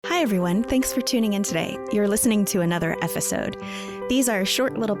Hi, everyone. Thanks for tuning in today. You're listening to another episode. These are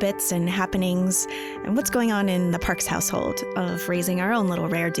short little bits and happenings and what's going on in the Parks household of raising our own little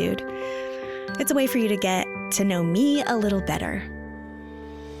rare dude. It's a way for you to get to know me a little better.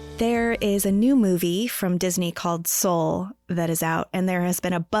 There is a new movie from Disney called Soul that is out, and there has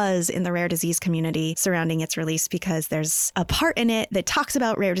been a buzz in the rare disease community surrounding its release because there's a part in it that talks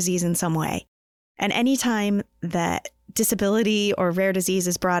about rare disease in some way. And anytime that disability or rare disease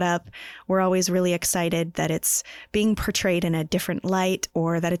is brought up, we're always really excited that it's being portrayed in a different light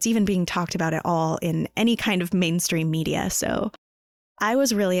or that it's even being talked about at all in any kind of mainstream media. So I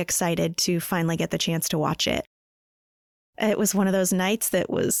was really excited to finally get the chance to watch it. It was one of those nights that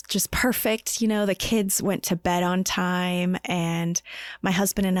was just perfect. You know, the kids went to bed on time and my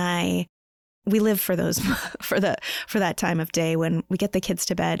husband and I, we live for those, for that time of day when we get the kids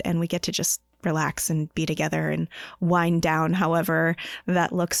to bed and we get to just relax and be together and wind down, however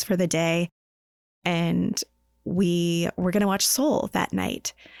that looks for the day. And we were going to watch Soul that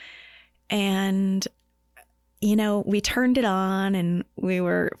night. And, you know, we turned it on and we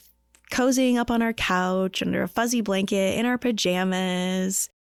were cozying up on our couch under a fuzzy blanket in our pajamas.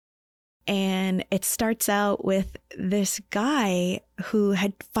 And it starts out with this guy who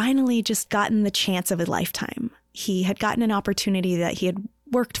had finally just gotten the chance of a lifetime. He had gotten an opportunity that he had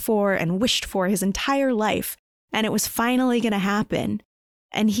worked for and wished for his entire life, and it was finally going to happen.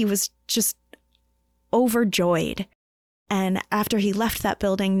 And he was just overjoyed. And after he left that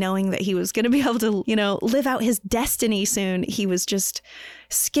building, knowing that he was going to be able to, you know, live out his destiny soon, he was just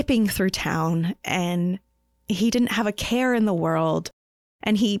skipping through town and he didn't have a care in the world.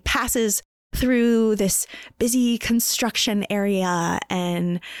 And he passes through this busy construction area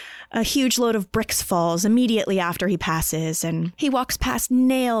and a huge load of bricks falls immediately after he passes. And he walks past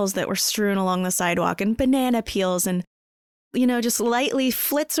nails that were strewn along the sidewalk and banana peels and, you know, just lightly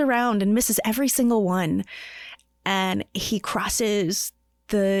flits around and misses every single one. And he crosses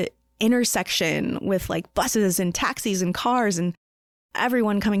the intersection with like buses and taxis and cars and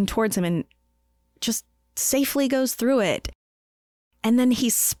everyone coming towards him and just safely goes through it. And then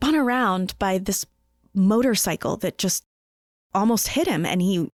he's spun around by this motorcycle that just almost hit him,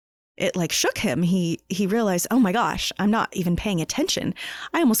 and it like shook him. He realized, oh my gosh, I'm not even paying attention.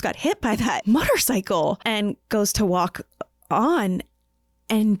 I almost got hit by that motorcycle, and goes to walk on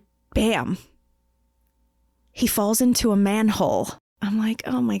and bam, he falls into a manhole. I'm like,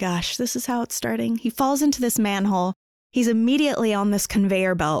 oh my gosh, this is how it's starting. He falls into this manhole. He's immediately on this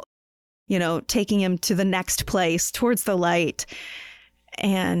conveyor belt, you know, taking him to the next place towards the light.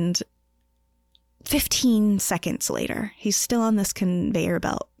 And 15 seconds later, he's still on this conveyor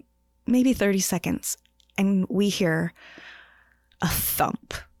belt, maybe 30 seconds, and we hear a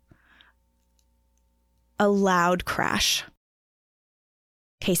thump, a loud crash.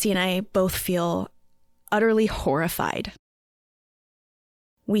 Casey and I both feel utterly horrified.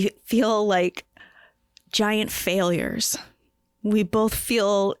 We feel like giant failures. We both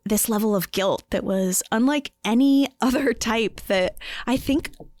feel this level of guilt that was unlike any other type that I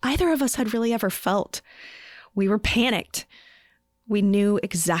think either of us had really ever felt. We were panicked. We knew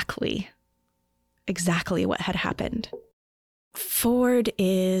exactly what had happened. Ford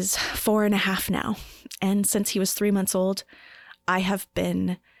is 4.5 now. And since he was 3 months old, I have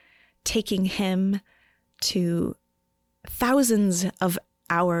been taking him to thousands of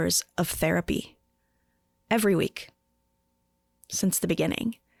hours of therapy every week. Since the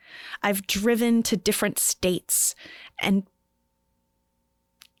beginning. I've driven to different states and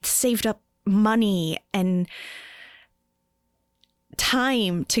saved up money and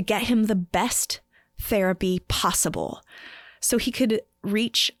time to get him the best therapy possible so he could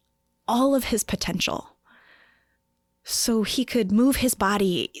reach all of his potential, so he could move his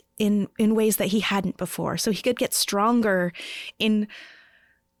body in ways that he hadn't before, so he could get stronger in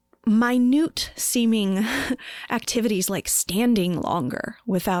minute seeming activities like standing longer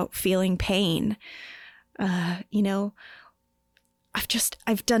without feeling pain. You know,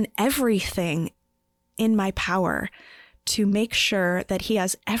 I've done everything in my power to make sure that he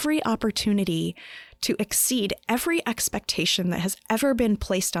has every opportunity to exceed every expectation that has ever been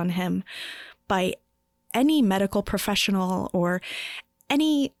placed on him by any medical professional or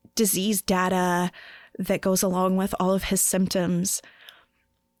any disease data that goes along with all of his symptoms.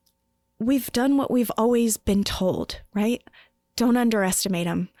 We've done what we've always been told, right? Don't underestimate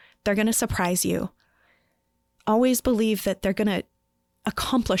them. They're going to surprise you. Always believe that they're going to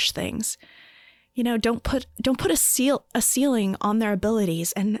accomplish things. You know, don't put a ceiling on their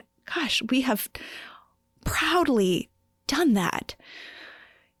abilities. And gosh, we have proudly done that.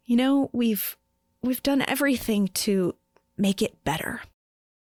 You know, we've done everything to make it better.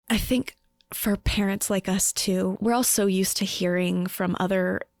 I think for parents like us too, we're all so used to hearing from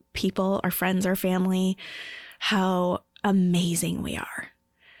other people, our friends, our family, how amazing we are.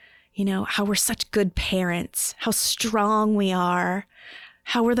 You know, how we're such good parents, how strong we are,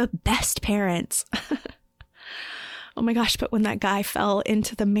 how we're the best parents. Oh my gosh, but when that guy fell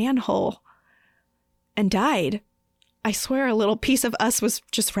into the manhole and died, I swear a little piece of us was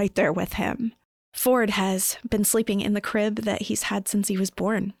just right there with him. Ford has been sleeping in the crib that he's had since he was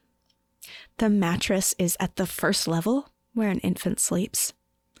born. The mattress is at the first level where an infant sleeps.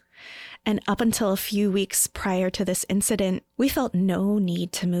 And up until a few weeks prior to this incident, we felt no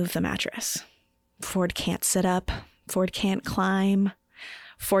need to move the mattress. Ford can't sit up. Ford can't climb.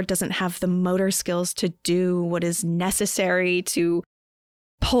 Ford doesn't have the motor skills to do what is necessary to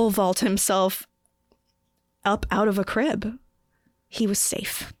pole vault himself up out of a crib. He was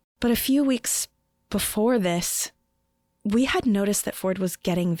safe. But a few weeks before this, we had noticed that Ford was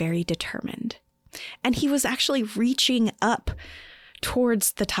getting very determined. And he was actually reaching up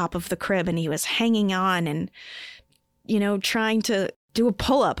towards the top of the crib, and he was hanging on and, trying to do a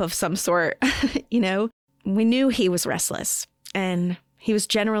pull-up of some sort. We knew he was restless, and he was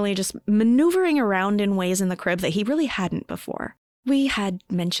generally just maneuvering around in ways in the crib that he really hadn't before. We had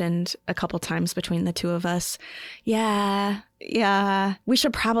mentioned a couple times between the two of us, yeah, we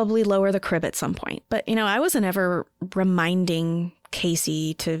should probably lower the crib at some point. But, I wasn't ever reminding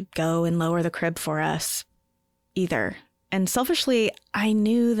Casey to go and lower the crib for us either. And selfishly, I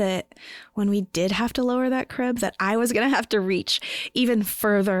knew that when we did have to lower that crib, that I was going to have to reach even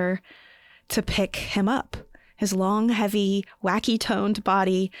further to pick him up, his long, heavy, wacky-toned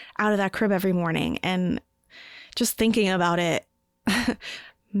body out of that crib every morning. And just thinking about it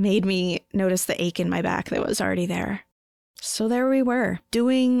made me notice the ache in my back that was already there. So there we were,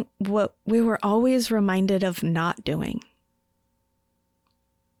 doing what we were always reminded of not doing.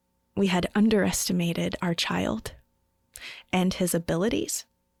 We had underestimated our child and his abilities,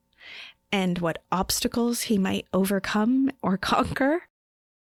 and what obstacles he might overcome or conquer.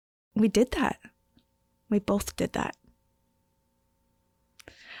 We did that. We both did that.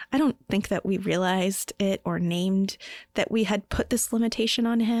 I don't think that we realized it or named that we had put this limitation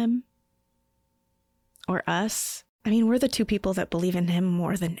on him or us. I mean, we're the two people that believe in him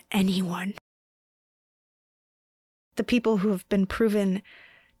more than anyone. The people who have been proven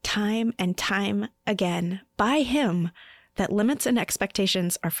time and time again by him that limits and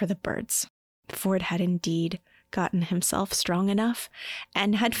expectations are for the birds. Ford had indeed gotten himself strong enough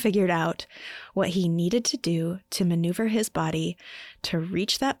and had figured out what he needed to do to maneuver his body to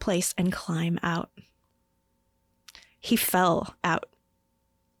reach that place and climb out. He fell out.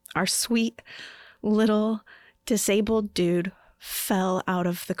 Our sweet little disabled dude fell out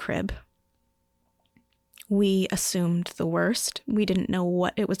of the crib. We assumed the worst. We didn't know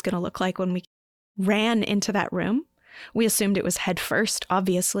what it was going to look like when we ran into that room. We assumed it was head first,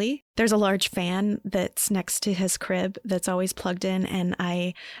 obviously. There's a large fan that's next to his crib that's always plugged in, and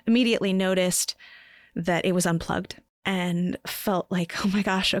I immediately noticed that it was unplugged and felt like, oh my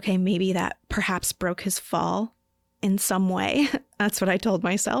gosh, okay, maybe that perhaps broke his fall in some way. That's what I told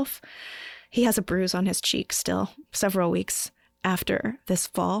myself. He has a bruise on his cheek still, several weeks after this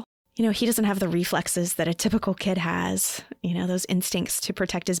fall. He doesn't have the reflexes that a typical kid has, those instincts to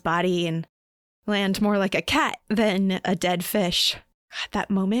protect his body and land more like a cat than a dead fish. At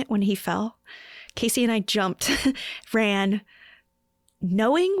that moment when he fell, Casey and I jumped, ran,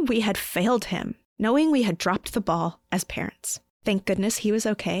 knowing we had failed him, knowing we had dropped the ball as parents. Thank goodness he was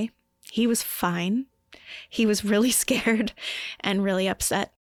okay. He was fine. He was really scared and really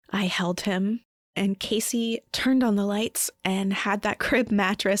upset. I held him, and Casey turned on the lights and had that crib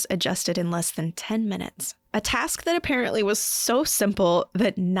mattress adjusted in less than 10 minutes. A task that apparently was so simple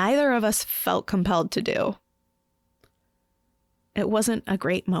that neither of us felt compelled to do. It wasn't a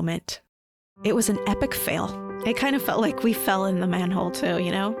great moment. It was an epic fail. It kind of felt like we fell in the manhole too,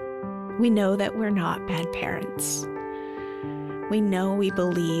 We know that we're not bad parents. We know we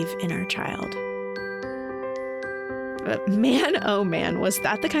believe in our child. But man, oh man, was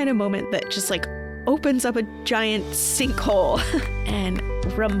that the kind of moment that just opens up a giant sinkhole and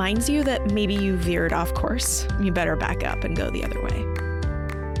reminds you that maybe you veered off course. You better back up and go the other way.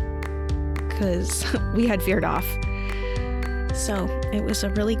 Because we had veered off. So it was a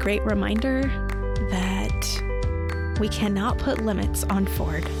really great reminder that we cannot put limits on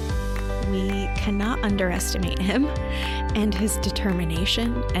Ford. We cannot underestimate him and his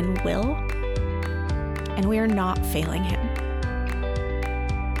determination and will. And we are not failing him.